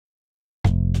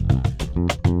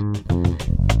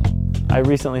I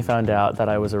recently found out that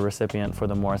I was a recipient for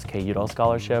the Morris K. Udall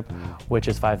Scholarship, which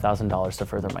is $5,000 to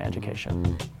further my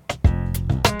education.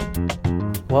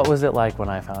 What was it like when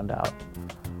I found out?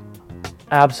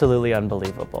 Absolutely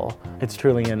unbelievable. It's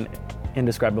truly an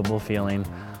indescribable feeling.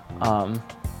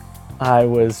 I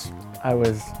was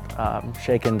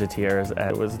shaken to tears.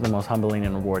 It was the most humbling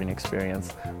and rewarding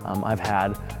experience I've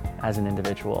had as an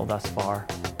individual thus far.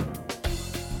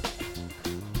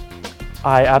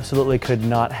 I absolutely could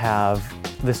not have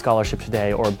this scholarship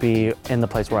today or be in the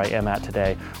place where I am at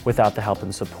today without the help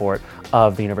and support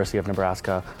of the University of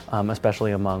Nebraska,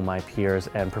 especially among my peers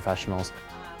and professionals.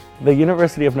 The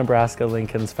University of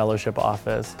Nebraska-Lincoln's Fellowship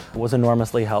Office was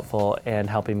enormously helpful in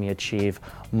helping me achieve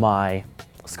my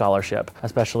scholarship,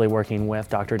 especially working with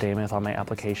Dr. Dameth on my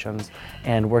applications,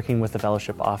 and working with the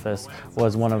Fellowship Office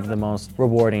was one of the most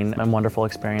rewarding and wonderful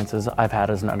experiences I've had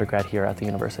as an undergrad here at the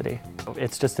university.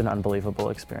 It's just an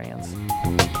unbelievable experience.